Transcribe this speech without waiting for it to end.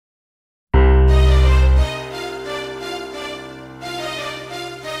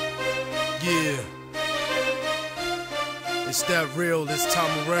It's that real this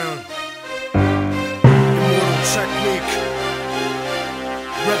time around. Immortal Technique,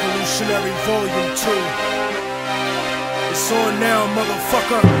 Revolutionary Volume 2. It's on now,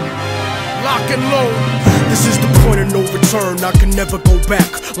 motherfucker. Lock and load. This is the point of no return, I can never go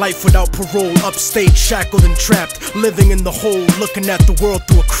back. Life without parole, upstate, shackled and trapped. Living in the hole, looking at the world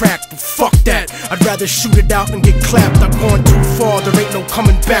through a crack. But fuck that, I'd rather shoot it out and get clapped. I've gone too far, there ain't no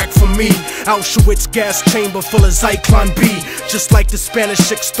coming back for me. Auschwitz gas chamber full of Zyklon B. Just like the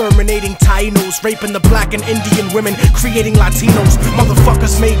Spanish exterminating Tainos, raping the black and Indian women, creating Latinos.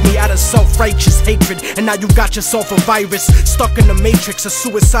 Motherfuckers made me out of self-righteous hatred, and now you got yourself a virus, stuck in the matrix, a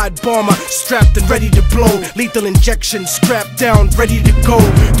suicide bomber, strapped and ready to blow. Lethal injection, strapped down, ready to go.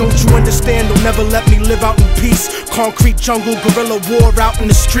 Don't you understand? They'll never let me live out in peace. Concrete jungle, guerrilla war out in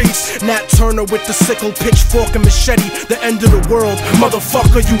the streets. Nat Turner with the sickle, pitchfork and machete. The end of the world,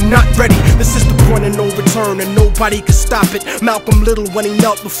 motherfucker, you not ready. This is the point of no return, and nobody can stop it. Malcolm Little when he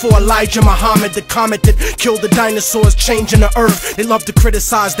knelt before Elijah Muhammad, the comet that killed the dinosaurs, changing the earth. They love to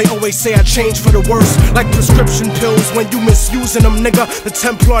criticize, they always say I changed for the worse. Like prescription pills when you misusing them, nigga. The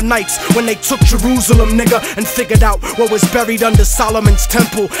Templar Knights when they took Jerusalem, nigga, and figured out what was buried under Solomon's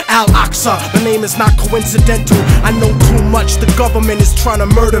temple, Al-Aqsa. The name is not coincidental. I know too much, the government is trying to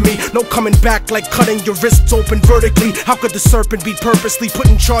murder me. No coming back like cutting your wrists open vertically. How could the serpent be purposely put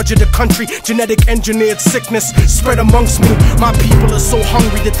in charge of the country? Genetic engineered sickness spread amongst me. My people are so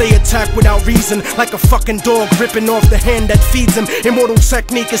hungry that they attack without reason, like a fucking dog ripping off the hand that feeds them. Immortal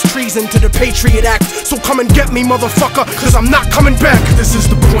Technique is treason to the Patriot Act. So come and get me, motherfucker, cause I'm not coming back. This is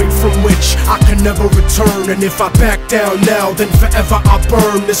the point from which I can never return, and if I back down now, then forever I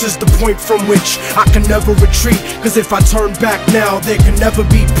burn. This is the point from which I can never retreat, cause if I turn back now, there can never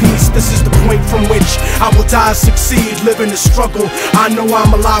be peace. This is the point from which I will die, succeed, live in the struggle. I know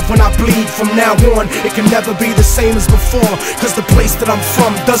I'm alive when I bleed. From now on, it can never be the same as before, cause the place that I'm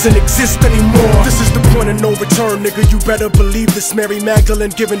from doesn't exist anymore. This is the point of no return, nigga, you better believe this. Mary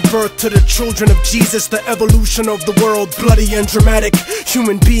Magdalene giving birth to the children of Jesus. The evolution of the world, bloody and dramatic.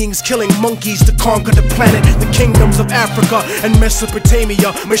 Human beings killing monkeys to conquer the planet. The kingdoms of Africa and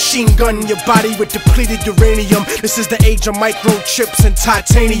Mesopotamia. Machine gun your body with depleted uranium. This is the age of microchips and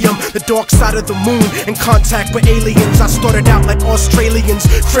titanium. The dark side of the moon, in contact with aliens. I started out like Australians,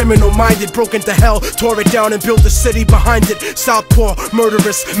 criminal minded, broke into hell, tore it down and built a city behind it. Southpaw,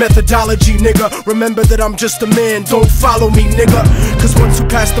 murderous methodology, nigga. Remember that I'm just a man, don't follow me, nigga. Cause once you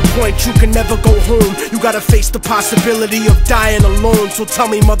pass the point, you can never go home. You gotta face the possibility of dying alone. So tell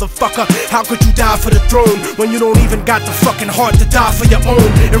me, motherfucker, how could you die for the throne when you don't even got the fucking heart to die for your own?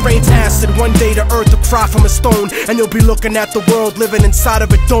 It rains acid, one day the earth will cry from a stone, and you'll be looking at the world living inside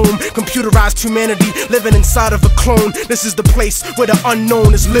of a dome. Computerized humanity living inside of a clone. This is the place where the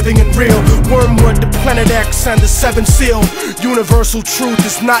unknown is living and real. Wormwood, the Planet X, and the Seventh Seal. Universal truth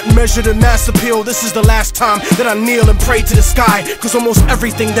is not measured in mass appeal. This is the last time that I kneel and pray to the sky, cause almost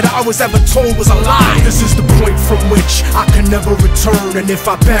everything that I was ever told was a lie. This is the point from which I can never return, and if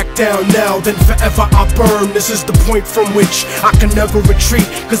I back down now, then forever I burn. This is the point from which I can never retreat,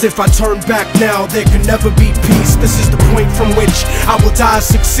 cause if I turn back now, there can never be peace. This is the point from which I will die,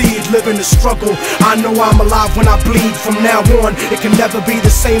 succeed, live in the struggle. I know I'm alive when I bleed. From now on, it can never be the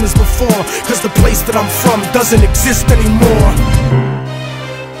same as before, cause the place that I'm from doesn't exist anymore.